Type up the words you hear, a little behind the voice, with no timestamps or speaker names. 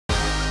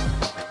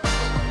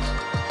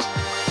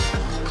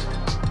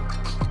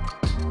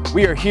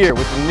We are here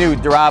with the new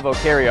Duravo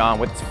carry-on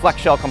with its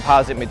Flexshell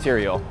composite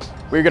material.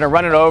 We're going to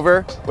run it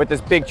over with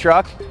this big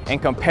truck and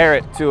compare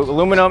it to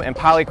aluminum and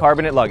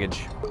polycarbonate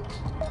luggage.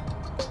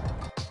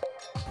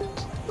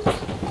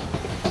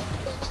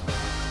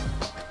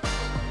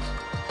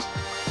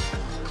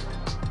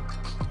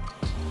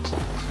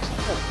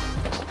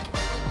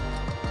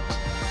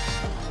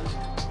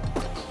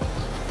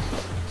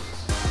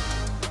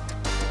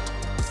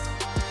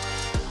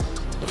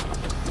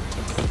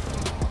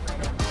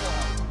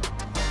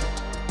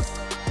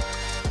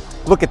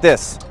 Look at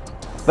this.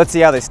 Let's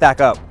see how they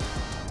stack up.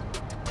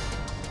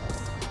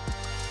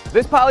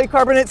 This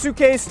polycarbonate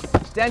suitcase,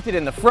 dented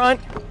in the front,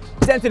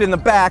 dented in the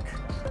back,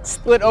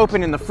 split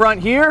open in the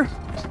front here,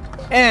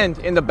 and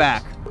in the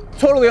back.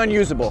 Totally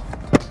unusable.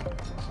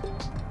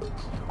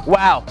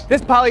 Wow,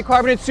 this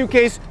polycarbonate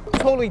suitcase,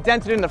 totally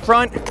dented in the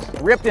front,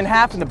 ripped in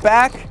half in the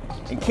back,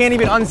 and can't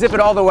even unzip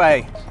it all the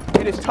way.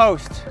 It is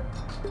toast.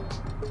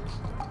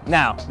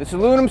 Now, this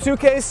aluminum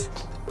suitcase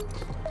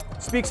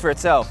speaks for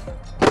itself.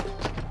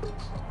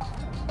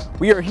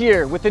 We are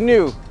here with the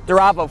new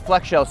Duravo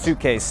Flexshell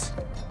suitcase.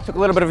 Took a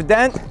little bit of a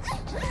dent.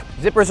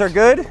 Zippers are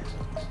good.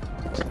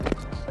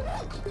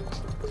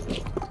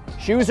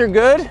 Shoes are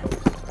good.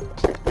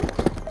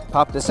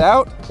 Pop this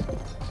out.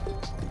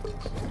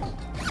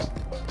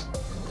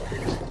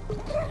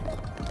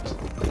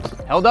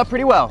 Held up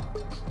pretty well.